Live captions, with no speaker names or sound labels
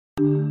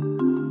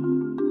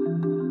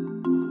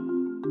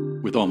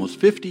With almost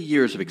 50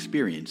 years of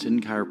experience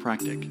in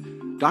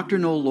chiropractic, Dr.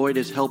 Noel Lloyd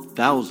has helped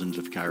thousands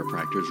of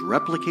chiropractors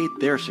replicate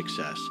their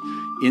success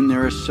in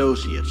their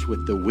associates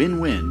with the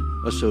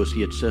win-win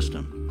associate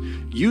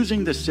system.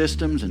 Using the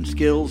systems and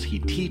skills he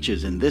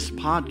teaches in this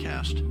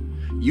podcast,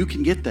 you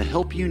can get the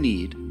help you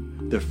need,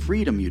 the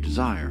freedom you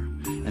desire,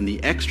 and the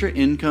extra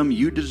income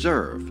you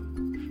deserve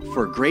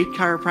for great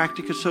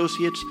chiropractic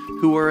associates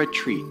who are a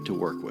treat to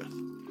work with.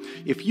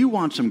 If you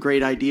want some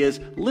great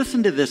ideas,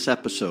 listen to this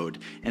episode.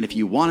 And if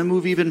you want to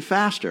move even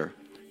faster,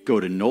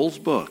 go to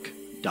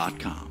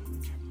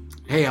noelsbook.com.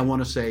 Hey, I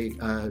want to say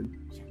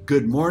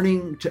good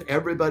morning to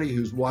everybody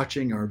who's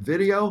watching our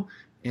video,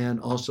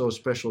 and also a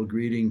special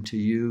greeting to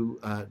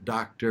you,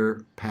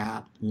 Dr.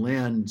 Pat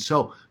Lin.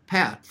 So,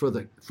 Pat, for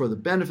the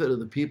benefit of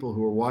the people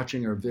who are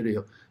watching our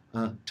video,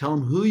 tell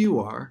them who you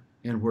are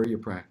and where you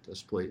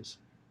practice, please.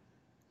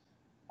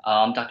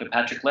 I'm Dr.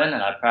 Patrick Lin,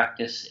 and I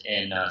practice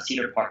in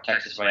Cedar Park,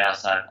 Texas, right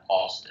outside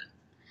Austin.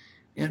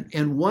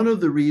 And one of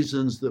the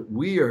reasons that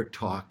we are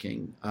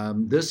talking,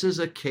 this is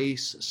a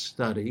case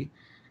study.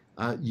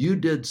 You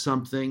did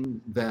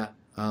something that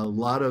a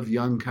lot of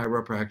young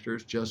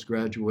chiropractors just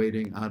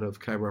graduating out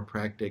of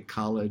chiropractic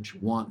college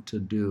want to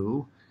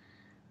do,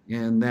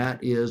 and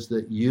that is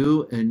that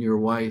you and your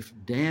wife,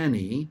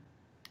 Dani,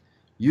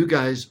 you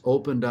guys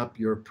opened up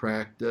your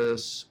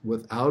practice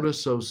without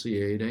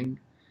associating,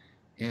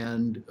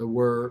 and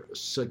were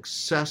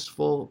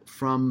successful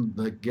from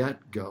the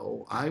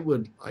get-go. I'd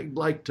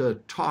like to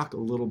talk a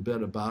little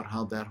bit about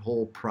how that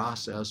whole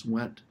process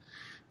went.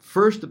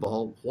 First of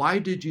all, why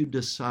did you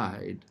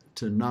decide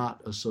to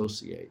not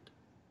associate?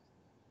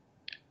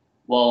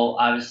 Well,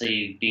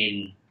 obviously,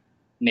 being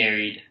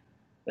married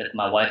with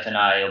my wife and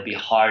I, it'll be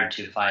hard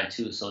to find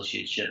two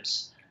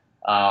associateships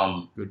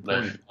with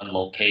one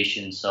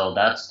location. So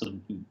that's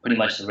pretty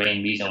much the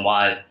main reason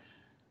why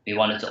we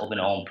wanted to open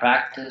our own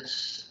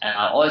practice, and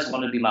I always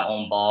wanted to be my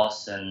own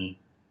boss, and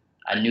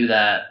I knew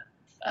that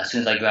as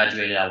soon as I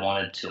graduated, I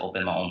wanted to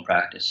open my own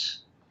practice.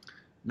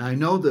 Now, I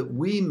know that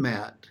we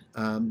met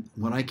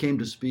when I came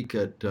to speak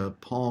at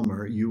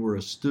Palmer. You were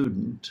a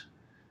student,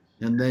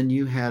 and then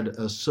you had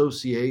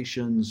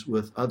associations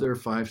with other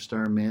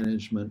five-star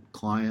management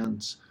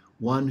clients,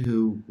 one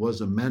who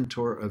was a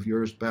mentor of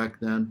yours back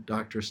then,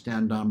 Dr.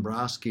 Stan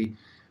Dombrowski.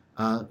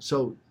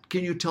 So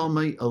can you tell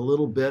us a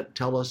little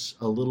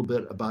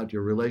bit about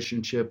your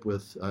relationship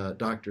with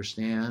Dr.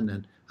 Stan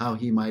and how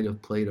he might have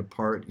played a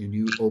part in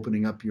you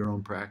opening up your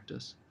own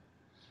practice?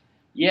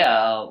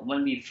 Yeah,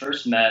 when we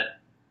first met,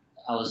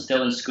 I was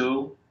still in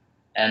school,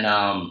 and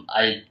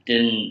I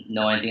didn't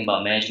know anything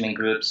about management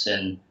groups,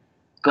 and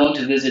going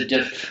to visit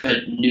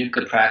different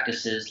NUCA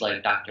practices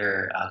like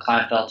Dr.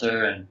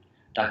 Kleinfelter and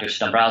Dr.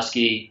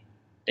 Dombrowski,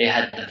 they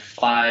had the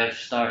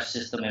five-star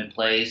system in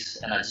place,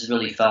 and I just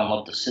really fell in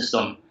love with the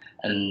system.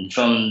 And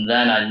from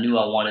then, I knew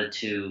I wanted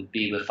to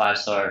be with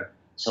five-star,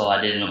 so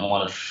I didn't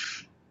want to,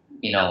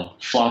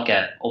 flunk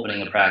at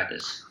opening a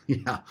practice.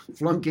 Yeah,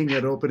 flunking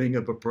at opening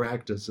up a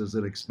practice is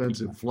an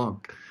expensive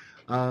flunk.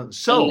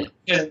 Interning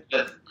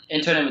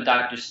with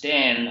Dr.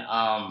 Stan,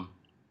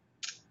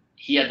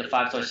 he had the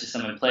five-star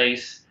system in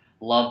place,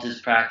 loved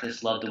his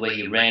practice, loved the way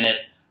he ran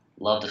it,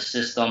 loved the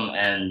system,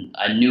 and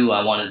I knew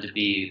I wanted to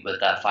be with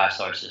that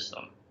five-star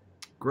system.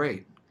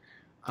 Great.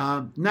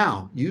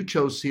 Now, you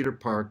chose Cedar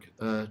Park,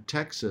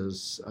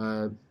 Texas.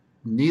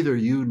 Neither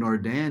you nor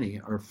Dani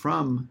are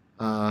from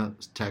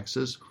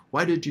Texas.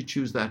 Why did you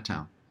choose that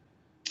town?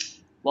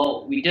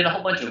 Well, we did a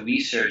whole bunch of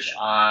research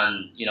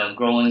on,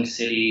 growing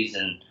cities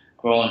and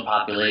growing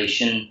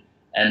population,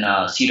 and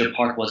Cedar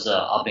Park was an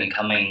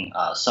up-and-coming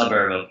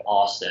suburb of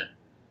Austin,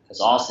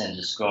 because Austin is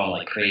just growing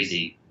like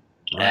crazy.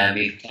 Right. And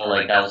we felt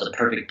like that was a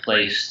perfect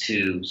place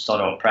to start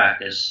our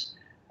practice,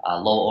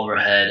 low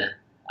overhead.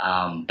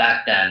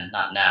 Back then,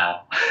 not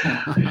now.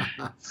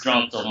 It's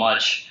grown so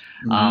much.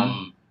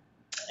 Mm-hmm.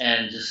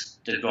 And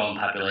just the growing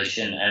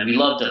population. And we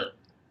loved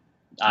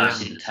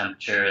obviously the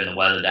temperature and the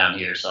weather down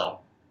here.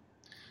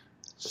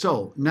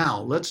 So now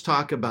let's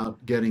talk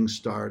about getting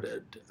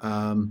started.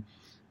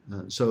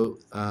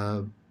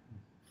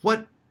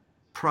 What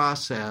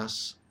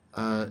process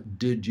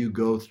did you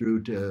go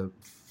through to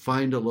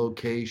find a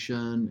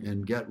location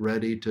and get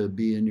ready to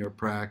be in your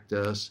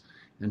practice?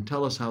 And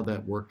tell us how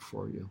that worked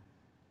for you.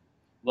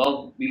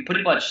 Well, we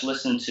pretty much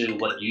listened to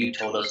what you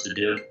told us to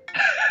do.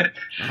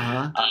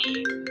 Uh-huh.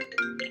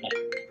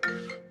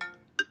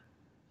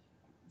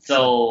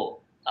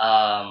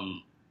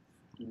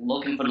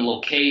 Looking for the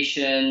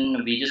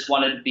location, we just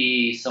wanted to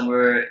be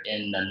somewhere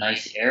in a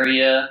nice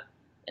area,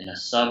 in a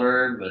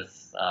suburb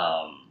with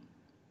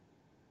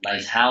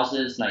nice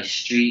houses, nice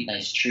street,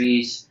 nice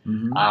trees.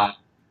 Mm-hmm.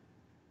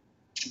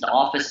 The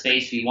office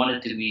space, we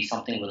wanted to be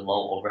something with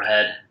low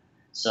overhead.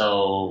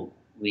 So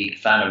we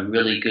found a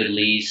really good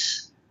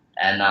lease.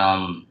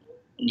 And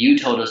you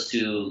told us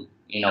to,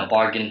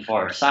 bargain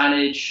for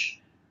signage,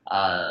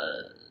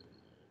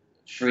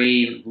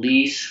 free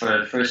lease for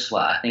the first,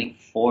 4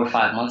 or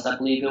 5 months, I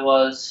believe it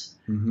was,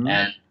 mm-hmm.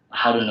 and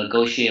how to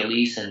negotiate a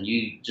lease. And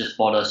you just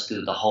brought us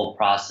through the whole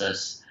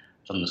process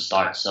from the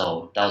start.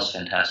 So that was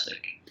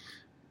fantastic.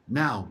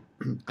 Now,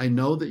 I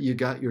know that you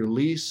got your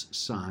lease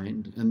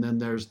signed, and then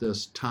there's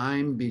this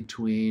time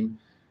between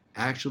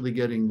actually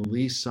getting the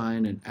lease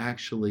signed and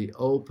actually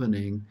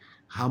opening.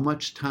 How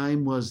much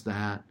time was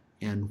that,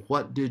 and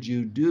what did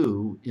you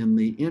do in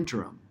the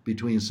interim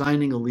between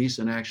signing a lease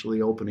and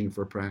actually opening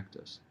for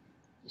practice?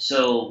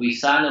 So we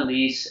signed a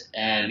lease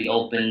and we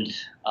opened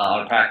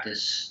our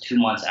practice 2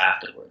 months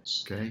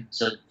afterwards. Okay.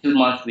 So 2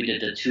 months, we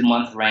did the 2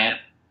 month ramp.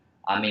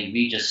 I mean,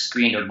 we just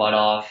screened our butt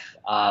off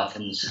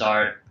from the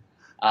start.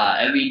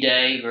 Every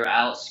day we're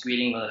out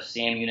screening with a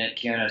SAM unit,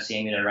 carrying our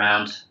SAM unit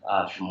around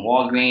from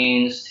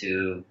Walgreens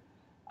to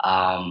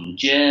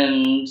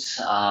gyms,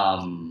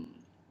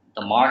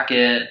 the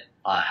market,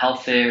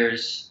 health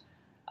fairs.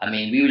 I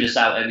mean, we were just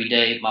out every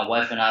day. My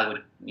wife and I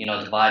would,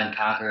 divide and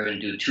conquer and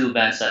do 2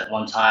 events at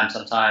one time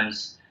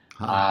sometimes.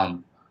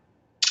 Um,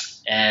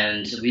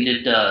 and we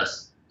did the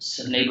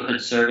neighborhood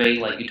survey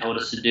like you told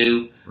us to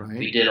do. Right.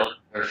 We did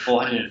over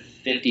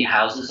 450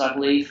 houses, I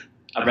believe,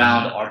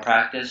 around our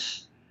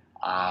practice.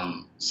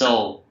 And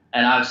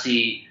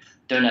obviously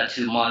during that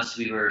 2 months,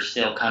 we were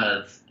still kind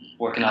of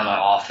working on our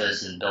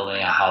office and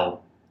building out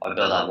how our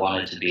build out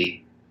wanted to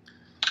be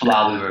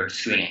while we were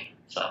screening.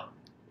 So.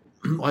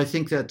 I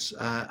think that's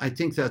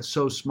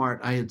so smart.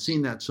 I had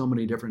seen that so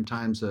many different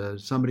times.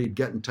 Somebody'd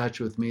get in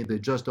touch with me.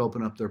 They'd just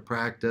open up their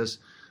practice.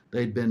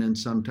 They'd been in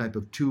some type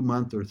of 2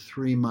 month or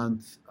 3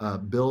 month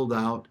build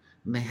out,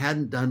 and they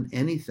hadn't done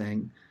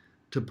anything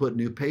to put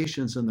new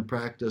patients in the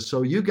practice.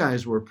 So you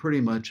guys were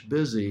pretty much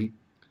busy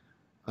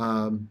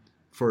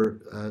for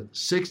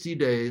 60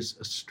 days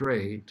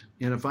straight.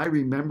 And if I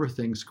remember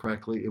things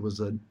correctly, it was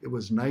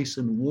nice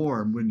and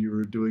warm when you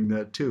were doing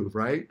that too,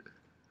 right?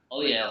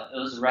 Oh yeah, it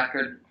was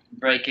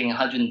record-breaking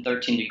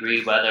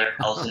 113-degree weather.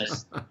 I was in a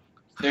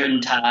shirt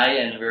and tie,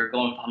 and we were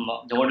going from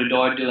door to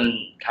door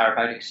doing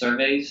chiropractic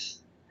surveys.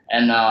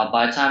 And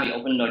by the time we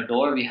opened our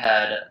door, we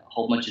had a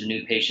whole bunch of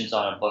new patients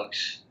on our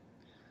books.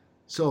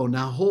 So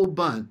now, whole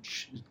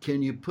bunch.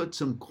 Can you put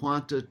some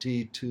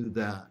quantity to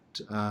that?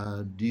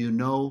 Do you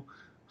know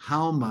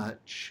how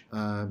much,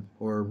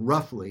 or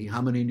roughly,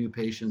 how many new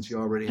patients you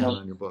already have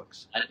on your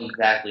books? I know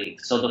exactly.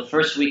 So the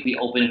first week we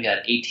opened, we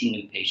had 18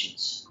 new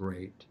patients.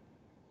 Great.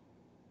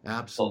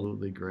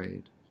 Absolutely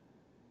great.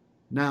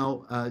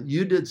 Now,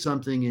 you did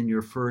something in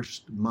your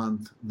first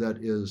month that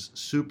is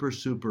super,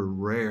 super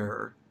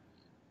rare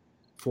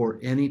for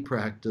any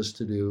practice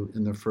to do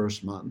in the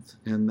first month,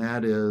 and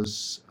that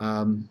is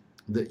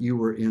that you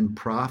were in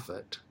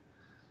profit.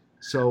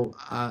 So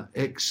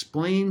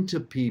explain to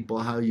people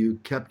how you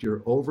kept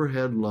your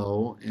overhead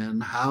low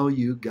and how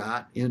you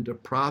got into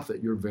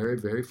profit your very,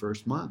 very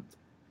first month.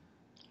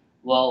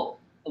 Well,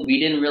 we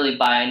didn't really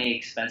buy any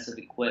expensive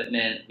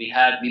equipment. We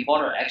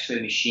bought our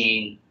X-ray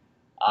machine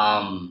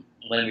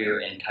when we were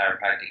in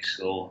chiropractic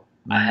school.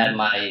 Mm-hmm. I had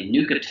my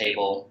NUCA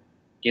table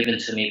given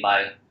to me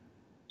by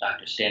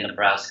Dr. Stan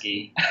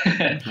Dabrowski.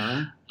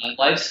 Uh-huh. My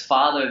wife's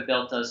father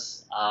built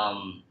us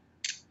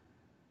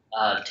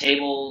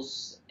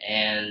tables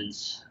and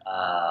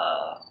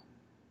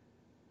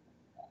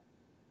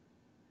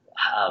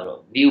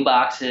view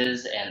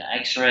boxes and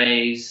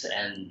X-rays,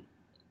 and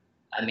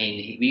I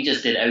mean, we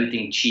just did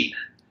everything cheap.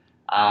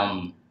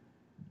 And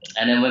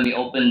then when we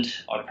opened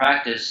our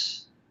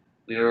practice,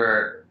 we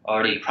were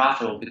already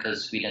profitable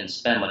because we didn't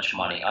spend much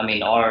money. I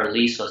mean, our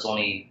lease was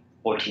only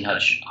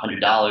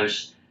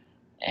 $1,400,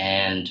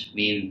 and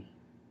we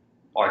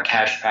are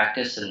cash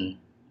practice, and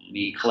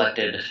we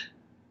collected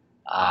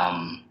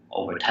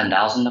over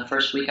 $10,000 the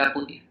first week, I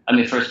believe. I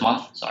mean, first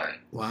month. Sorry.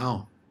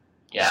 Wow.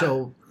 Yeah.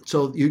 So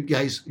you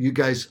guys,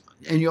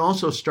 and you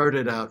also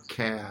started out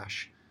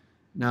cash.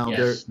 Now,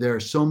 yes. there are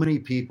so many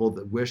people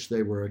that wish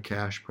they were a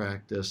cash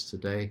practice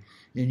today,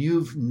 and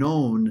you've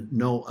known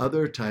no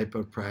other type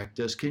of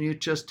practice. Can you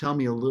just tell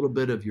me a little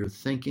bit of your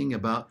thinking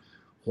about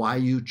why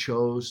you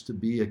chose to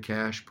be a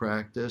cash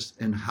practice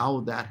and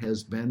how that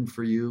has been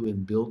for you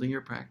in building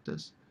your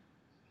practice?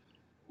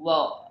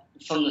 Well,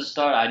 from the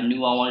start, I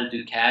knew I wanted to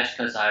do cash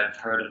because I've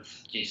heard of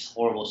these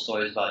horrible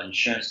stories about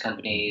insurance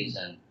companies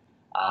and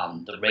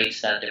the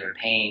rates that they were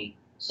paying.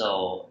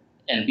 So,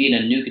 and being a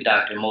NUCA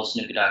doctor, most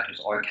NUCA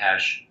doctors are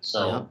cash.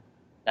 So yeah.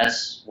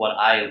 That's what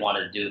I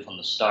wanted to do from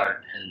the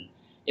start. And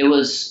it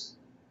was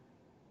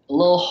a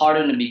little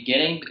harder in the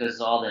beginning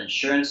because of all the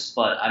insurance.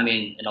 But I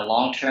mean, in the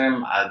long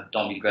term, I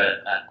don't regret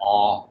it at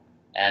all.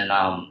 And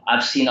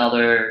I've seen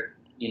other,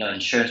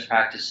 insurance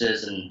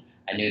practices, and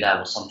I knew that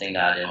was something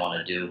that I didn't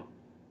want to do.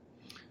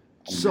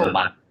 So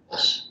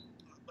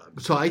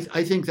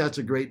I think that's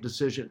a great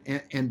decision.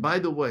 And by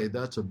the way,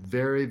 that's a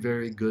very,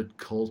 very good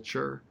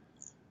culture.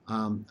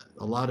 A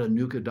lot of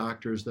NUCA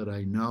doctors that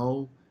I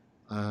know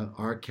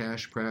are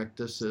cash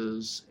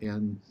practices,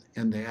 and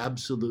they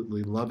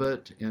absolutely love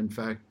it. In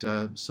fact,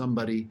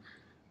 somebody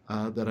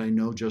that I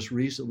know just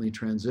recently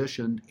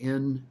transitioned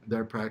in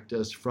their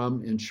practice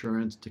from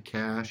insurance to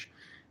cash,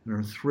 and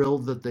are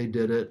thrilled that they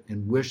did it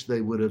and wish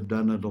they would have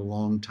done it a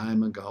long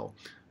time ago.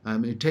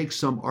 It takes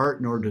some art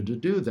in order to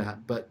do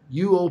that, but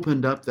you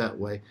opened up that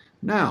way.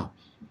 Now,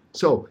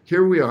 So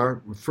here we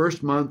are,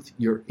 first month,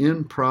 you're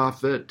in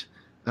profit.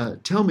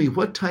 Tell me,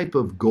 what type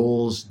of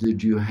goals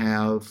did you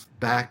have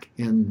back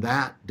in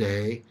that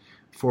day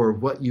for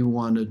what you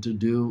wanted to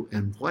do,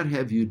 and what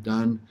have you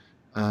done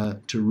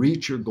to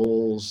reach your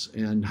goals,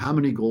 and how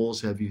many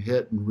goals have you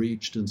hit and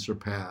reached and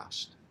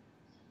surpassed?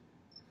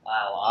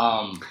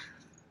 Wow.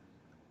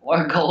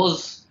 Our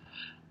goals.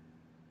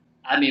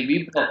 I mean,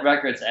 we broke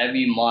records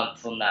every month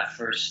from that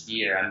first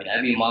year. I mean,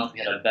 every month we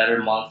had a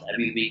better month.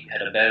 Every week we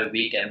had a better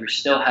week, and we're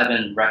still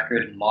having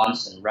record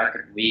months and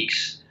record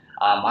weeks.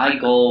 My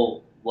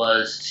goal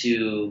was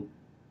to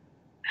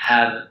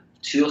have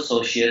two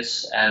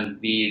associates, and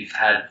we've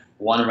had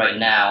one right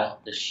now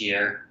this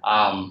year.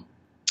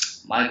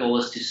 My goal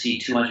was to see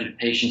 200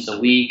 patients a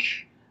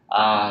week,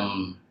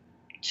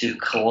 to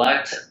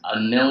collect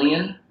 1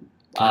 million.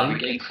 We're Okay.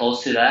 getting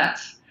close to that.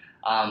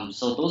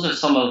 So those are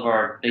some of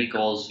our big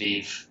goals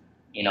we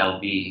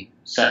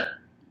set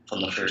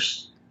from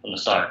the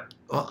start.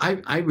 Well,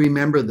 I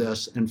remember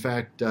this. In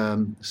fact,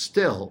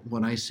 still,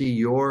 when I see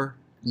your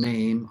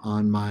name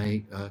on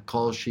my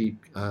call sheet,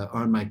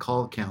 on my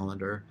call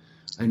calendar,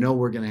 I know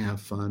we're going to have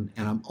fun,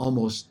 and I'm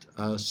almost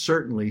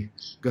certainly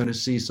going to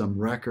see some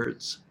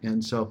records.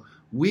 And so,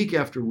 week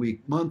after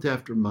week, month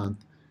after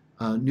month,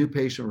 new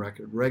patient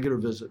record, regular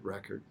visit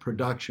record,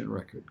 production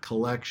record,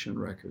 collection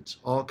records,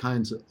 all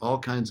kinds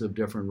of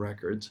different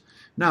records.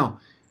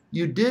 Now,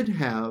 you did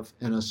have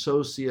an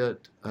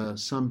associate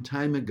some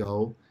time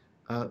ago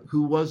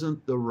who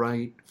wasn't the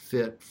right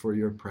fit for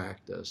your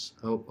practice.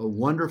 A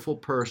wonderful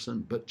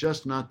person, but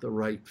just not the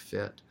right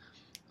fit.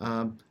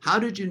 How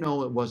did you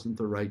know it wasn't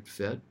the right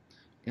fit?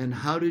 And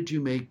how did you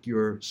make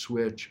your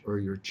switch or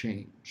your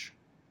change?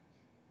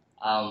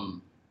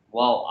 Um,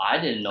 well, I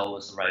didn't know it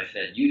was the right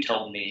fit. You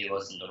told me it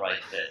wasn't the right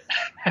fit.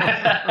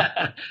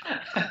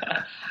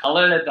 I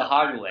learned it the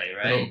hard way,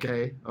 right?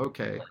 Okay,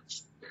 okay.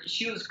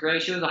 She was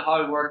great. She was a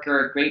hard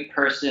worker, a great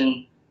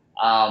person,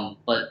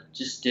 but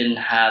just didn't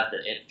have the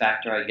it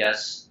factor, I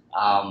guess,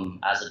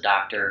 as a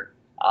doctor.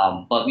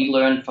 But we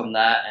learned from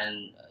that,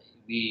 and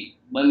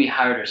when we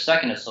hired our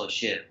second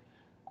associate,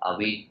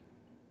 we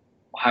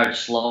hired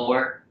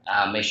slower,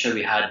 make sure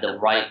we had the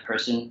right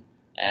person,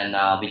 and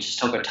we just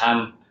took our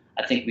time.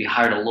 I think we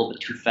hired a little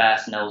bit too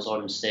fast, and that was our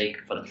mistake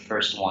for the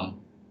first one.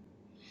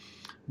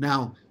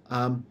 Now,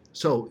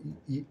 so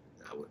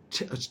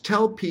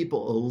tell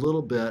people a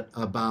little bit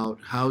about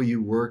how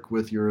you work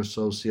with your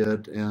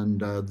associate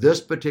and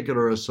this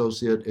particular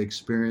associate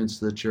experience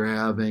that you're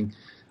having.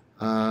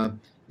 Uh,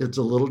 it's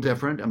a little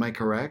different, am I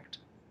correct?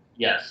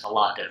 Yes, a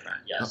lot different.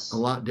 A Yes.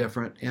 lot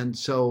different. And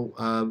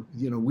so,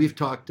 we've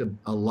talked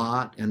a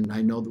lot, and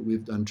I know that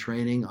we've done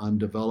training on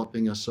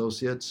developing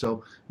associates.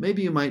 So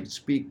maybe you might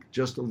speak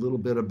just a little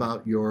bit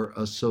about your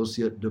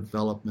associate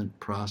development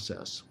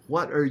process.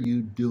 What are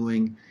you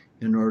doing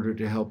in order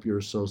to help your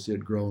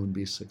associate grow and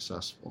be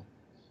successful?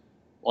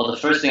 Well, the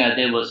first thing I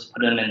did was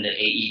put him in the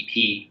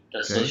AEP, the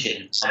Okay.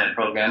 Associate Employment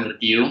Program,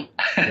 with you.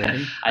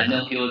 Okay. I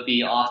know he would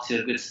be off to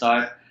a good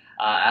start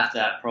after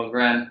that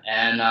program,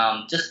 and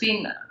just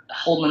being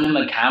holding him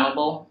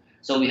accountable.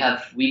 So we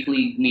have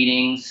weekly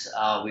meetings.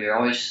 We are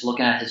always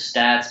looking at his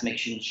stats,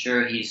 making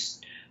sure he's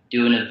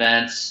doing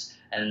events,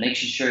 and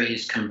making sure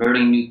he's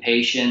converting new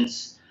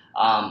patients.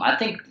 I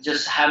think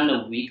just having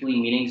the weekly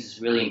meetings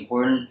is really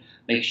important.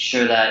 Making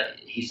sure that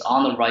he's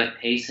on the right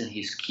pace and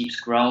he keeps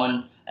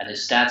growing and his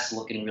stats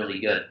looking really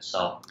good.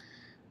 So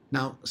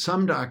Now,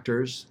 some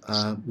doctors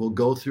will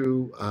go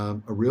through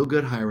a real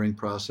good hiring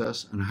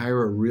process and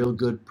hire a real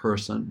good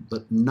person,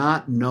 but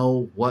not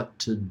know what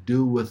to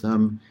do with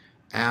them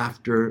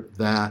after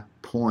that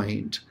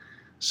point.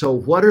 So,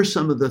 what are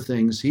some of the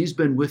things? He's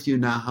been with you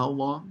now how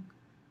long?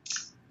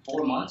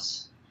 4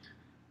 months.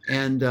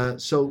 And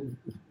so,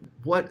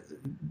 what?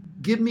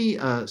 Give me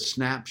a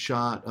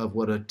snapshot of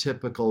what a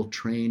typical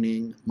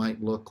training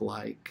might look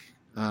like.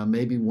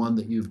 Maybe one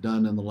that you've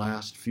done in the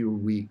last few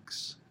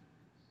weeks.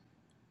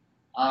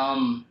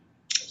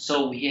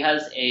 So we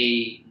have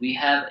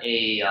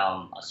a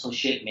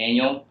associate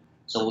manual.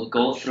 So we'll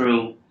go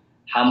through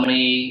how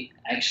many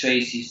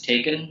X-rays he's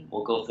taken.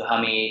 We'll go through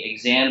how many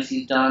exams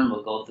he's done.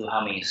 We'll go through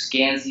how many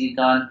scans he's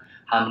done,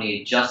 how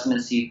many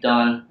adjustments he's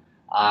done.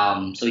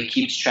 So he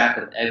keeps track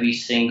of every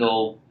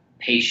single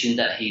patient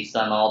that he's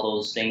done all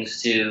those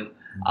things to.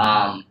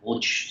 Mhm.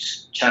 We'll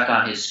check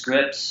on his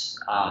scripts,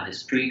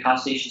 his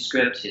pre-consultation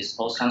script, his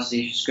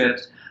post-consultation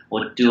script.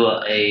 We'll do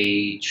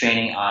a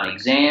training on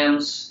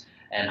exams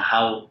and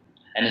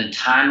and then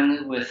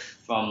timing with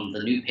from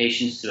the new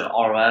patients to the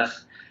RF,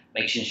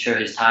 making sure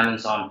his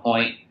timing's on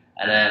point,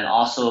 and then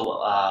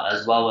also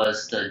as well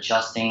as the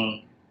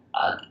adjusting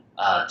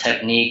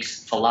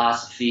techniques,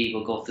 philosophy.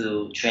 We'll go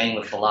through training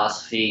with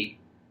philosophy,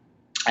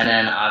 and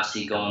then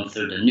obviously going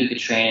through the NUCA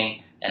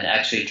training and the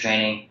X-ray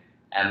training,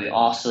 and we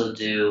also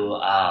do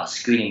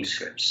screening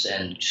scripts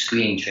and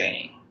screening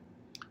training.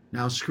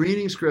 Now,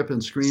 screening script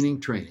and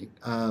screening training.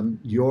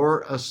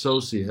 Your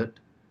associate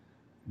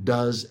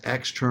does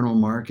external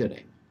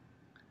marketing.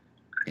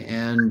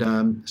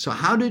 And so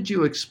how did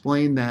you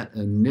explain that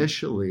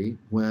initially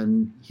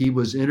when he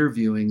was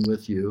interviewing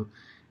with you?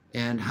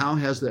 And how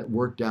has that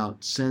worked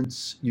out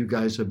since you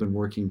guys have been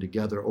working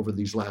together over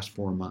these last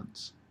 4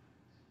 months?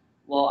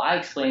 Well, I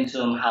explained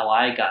to him how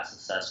I got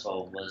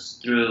successful was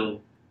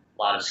through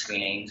a lot of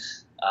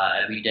screenings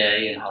every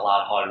day and a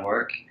lot of hard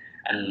work.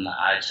 And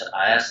I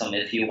asked him,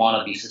 if you want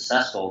to be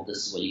successful,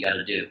 this is what you got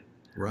to do.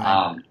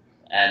 Right.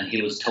 And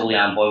he was totally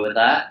on board with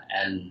that.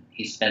 And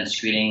he's been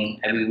screening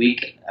every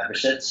week ever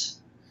since.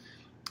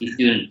 He's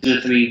doing 2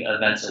 to 3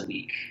 events a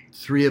week.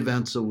 3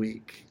 events a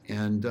week.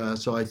 And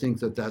so I think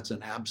that that's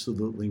an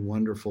absolutely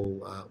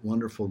wonderful,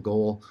 wonderful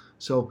goal.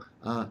 So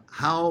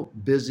how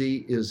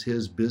busy is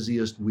his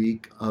busiest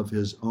week of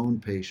his own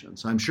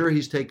patients? I'm sure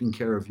he's taking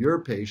care of your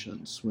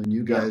patients when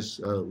you guys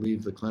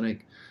leave the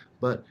clinic,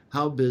 but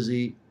how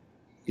busy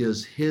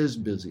is his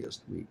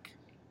busiest week?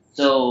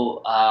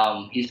 So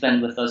he's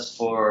been with us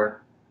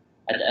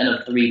at the end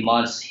of 3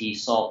 months, he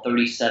saw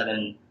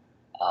 37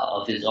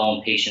 of his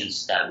own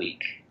patients that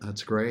week.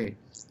 That's great.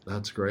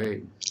 That's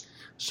great.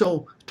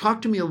 So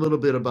talk to me a little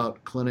bit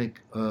about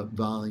clinic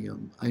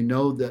volume. I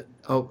know that,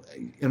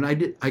 and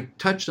I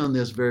touched on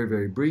this very,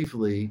 very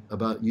briefly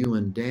about you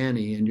and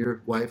Dani, and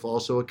your wife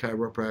also a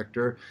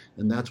chiropractor,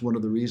 and that's one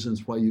of the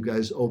reasons why you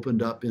guys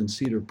opened up in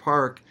Cedar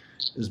Park,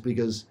 is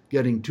because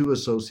getting 2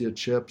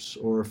 associateships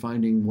or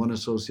finding 1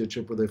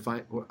 associateship where they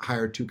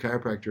hire 2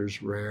 chiropractors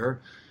rare.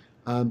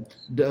 And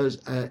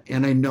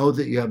I know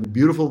that you have a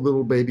beautiful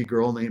little baby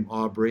girl named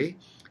Aubrey.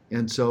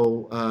 And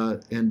so,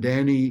 and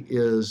Dani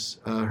is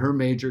her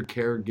major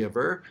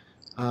caregiver.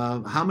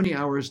 How many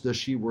hours does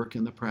she work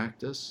in the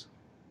practice?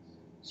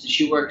 So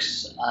she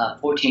works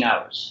 14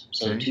 hours.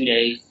 So Okay. 2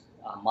 days,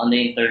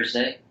 Monday and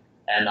Thursday,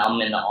 and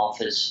I'm in the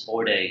office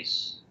 4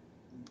 days.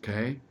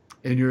 Okay.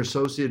 And your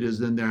associate is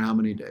in there how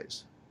many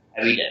days?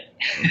 Every day.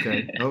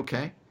 Okay.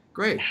 Okay.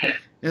 Great.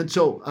 And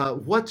so,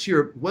 what's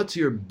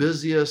your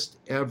busiest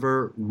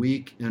ever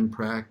week in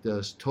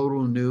practice?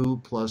 Total new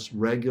plus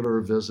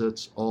regular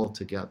visits all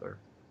together.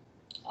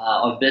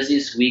 Our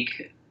busiest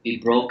week we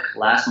broke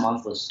last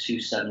month was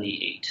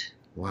 278.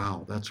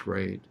 Wow, that's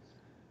great.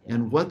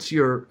 And what's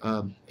your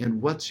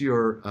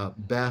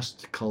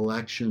best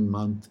collection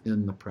month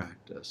in the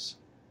practice?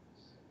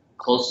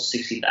 Close to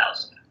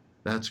 60,000.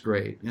 That's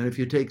great. And if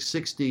you take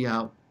 60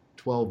 out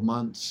 12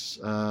 months,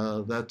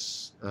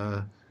 that's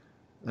about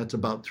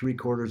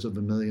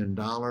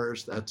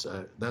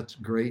 $750,000. That's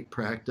great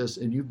practice.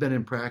 And you've been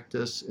in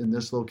practice in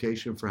this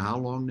location for how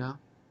long now?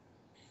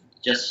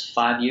 Just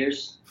 5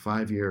 years.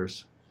 5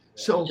 years.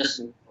 So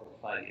just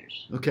 5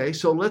 years. okay,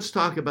 so let's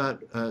talk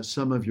about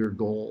some of your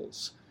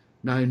goals.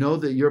 Now I know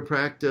that your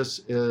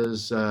practice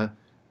is the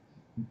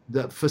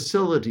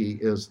facility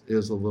is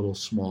a little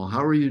small.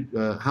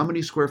 How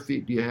many square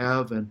feet do you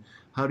have, and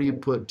how do you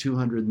put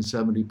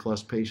 270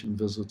 plus patient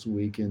visits a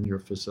week in your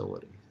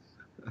facility?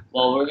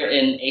 Well, we're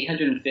in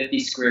 850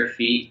 square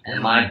feet,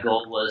 and my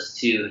goal was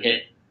to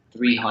hit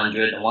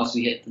 300. And once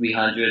we hit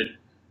 300,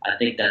 I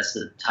think that's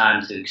the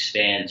time to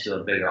expand to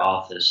a bigger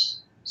office.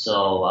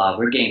 So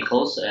we're getting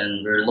close,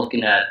 and we're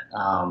looking at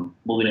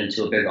moving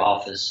into a bigger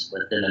office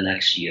within the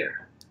next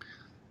year.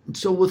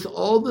 So with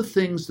all the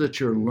things that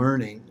you're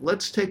learning,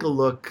 let's take a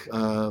look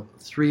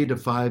 3 to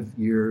 5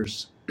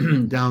 years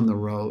down the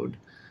road.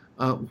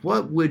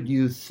 What would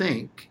you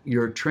think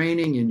your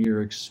training and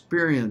your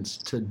experience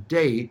to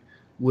date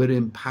would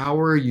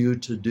empower you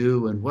to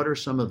do, and what are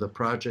some of the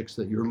projects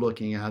that you're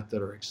looking at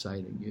that are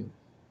exciting you?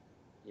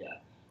 Yeah,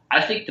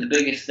 I think the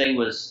biggest thing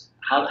was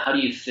how do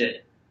you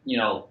fit,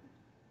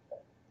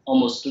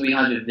 almost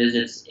 300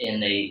 visits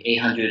in a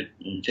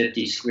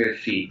 850 square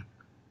feet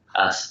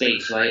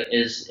space, right?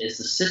 Is the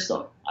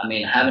system. I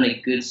mean, having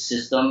a good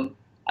system.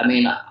 I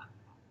mean,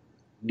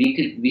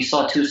 we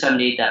saw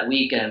 278 that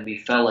week, and we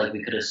felt like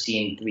we could have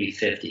seen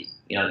 350,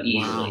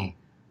 easily. Wow.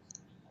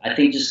 I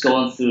think just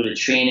going through the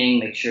training,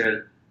 make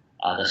sure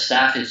the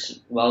staff is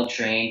well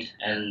trained,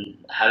 and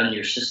having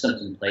your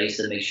systems in place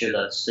and make sure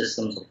that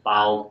systems are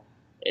followed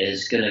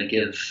is going to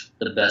give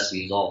the best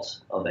result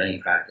of any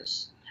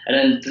practice. And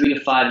in 3 to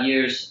 5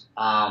 years,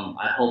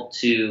 I hope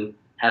to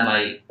have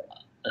my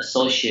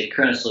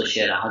current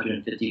associate,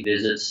 150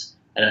 visits,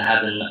 and then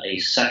having a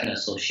second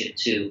associate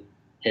to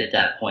hit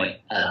that point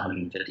at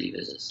 150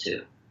 visits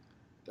too.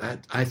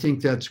 I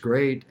think that's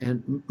great.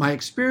 And my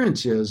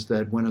experience is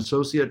that when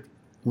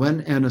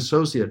an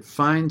associate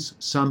finds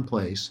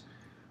someplace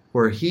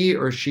where he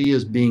or she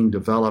is being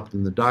developed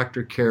and the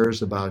doctor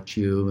cares about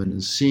you and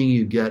is seeing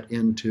you get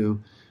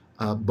into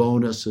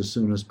bonus as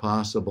soon as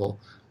possible,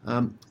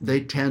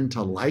 they tend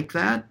to like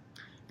that.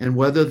 And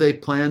whether they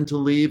plan to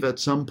leave at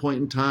some point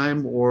in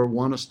time or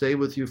want to stay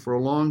with you for a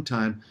long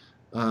time,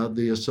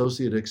 the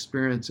associate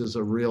experience is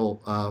a real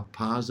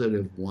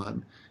positive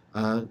one.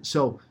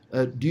 So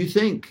do you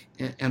think,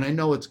 and I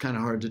know it's kind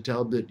of hard to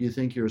tell, but do you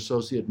think your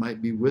associate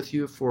might be with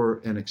you for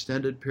an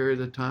extended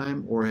period of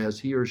time, or has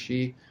he or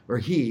she, or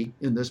he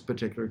in this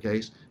particular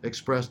case,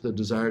 expressed the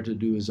desire to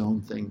do his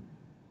own thing?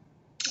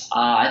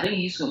 I think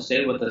he's going to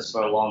stay with us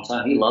for a long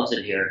time. He loves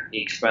it here.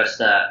 He expressed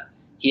that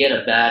he had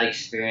a bad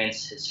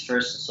experience his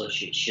first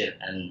associateship,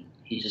 and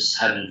he's just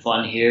having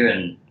fun here,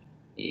 and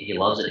he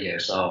loves it here.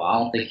 So I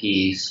don't think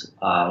he's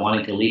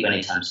wanting to leave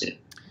anytime soon.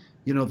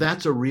 You know,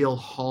 that's a real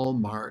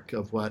hallmark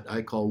of what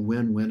I call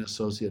win-win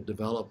associate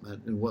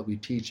development and what we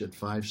teach at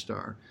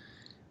 5-Star.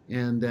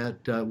 And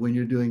that when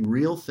you're doing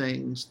real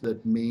things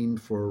that mean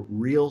for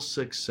real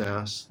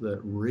success, that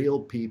real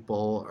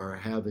people are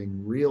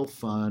having real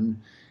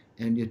fun,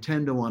 and you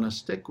tend to want to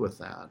stick with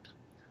that.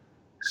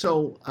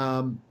 So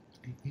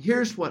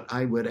here's what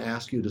I would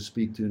ask you to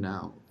speak to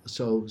now.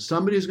 So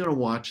somebody's going to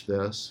watch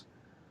this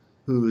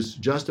who's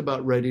just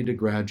about ready to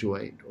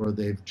graduate, or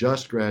they've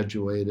just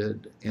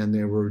graduated and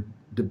they were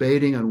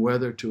debating on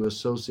whether to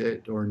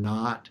associate or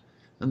not,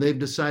 and they've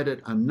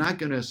decided, I'm not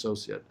going to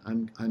associate.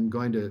 I'm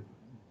going to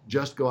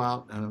just go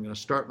out and I'm going to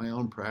start my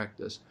own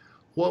practice.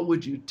 What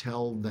would you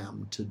tell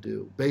them to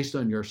do based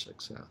on your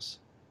success?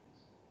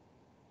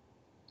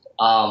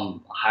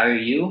 Hire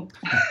you.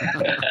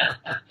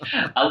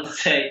 I would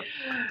say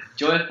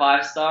join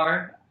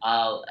 5-Star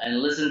and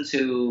listen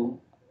to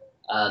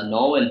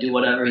Noel and do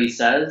whatever he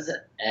says.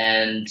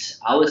 And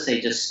I would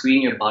say just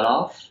screen your butt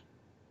off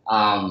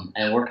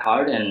and work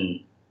hard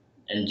and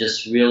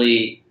just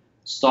really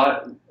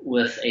start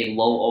with a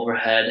low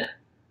overhead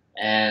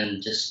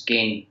and just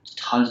gain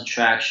tons of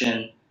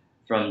traction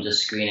from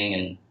just screening.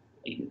 And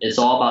it's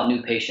all about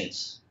new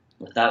patients.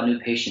 Without new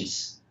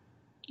patients,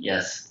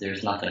 yes,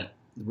 there's nothing.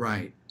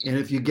 Right. And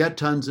if you get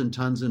tons and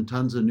tons and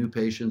tons of new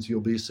patients, you'll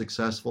be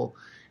successful.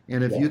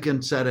 And if you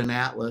can set an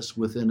atlas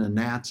within a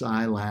gnat's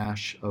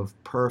eyelash of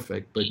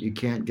perfect, but you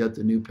can't get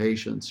the new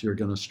patients, you're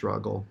going to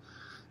struggle.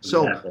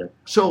 So, Exactly.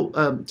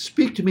 so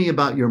speak to me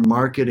about your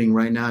marketing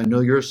right now. I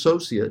know your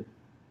associate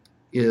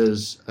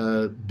is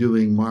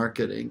doing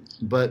marketing,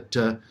 but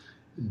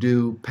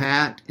do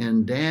Pat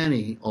and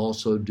Dani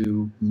also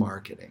do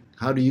marketing?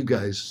 How do you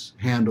guys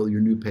handle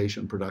your new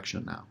patient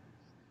production now?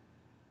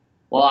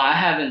 Well, I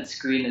haven't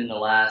screened in the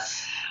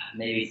last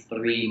maybe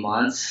 3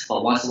 months,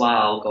 but once in a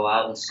while I'll go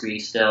out and screen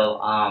still.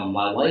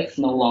 My wife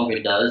no longer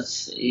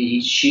does.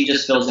 She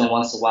just fills in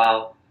once in a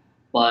while,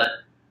 but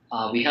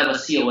we have a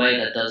COA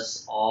that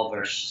does all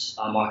of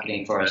our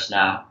marketing for us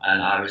now,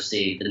 and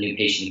obviously the New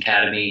Patient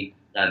Academy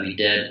that we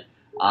did.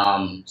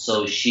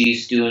 So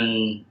she's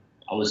doing,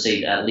 I would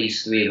say, at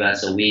least 3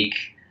 events a week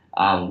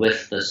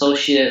with the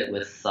associate,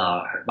 with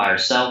by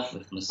herself,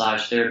 with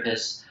massage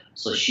therapists.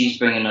 So she's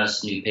bringing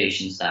us new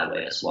patients that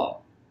way as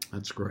well.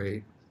 That's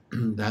great.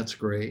 That's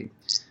great.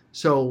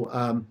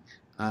 So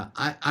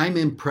I'm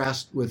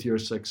impressed with your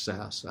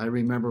success. I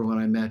remember when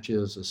I met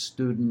you as a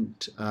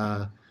student,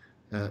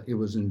 it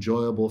was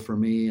enjoyable for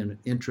me and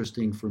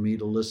interesting for me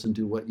to listen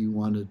to what you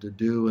wanted to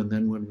do. And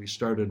then when we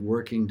started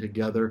working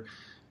together,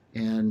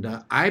 and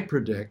I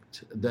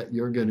predict that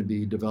you're going to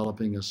be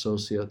developing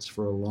associates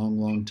for a long,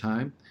 long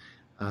time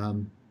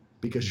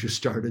because you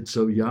started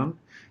so young.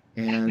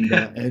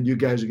 And you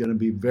guys are going to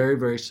be very,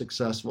 very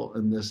successful.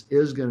 And this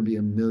is going to be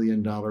 $1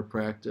 million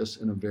practice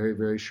in a very,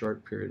 very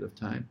short period of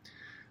time.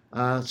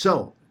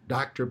 So,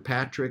 Dr.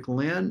 Patrick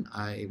Lin,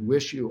 I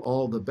wish you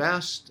all the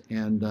best.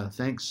 And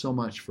thanks so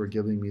much for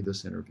giving me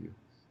this interview.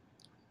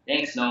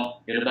 Thanks,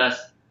 Noel. You're the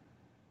best.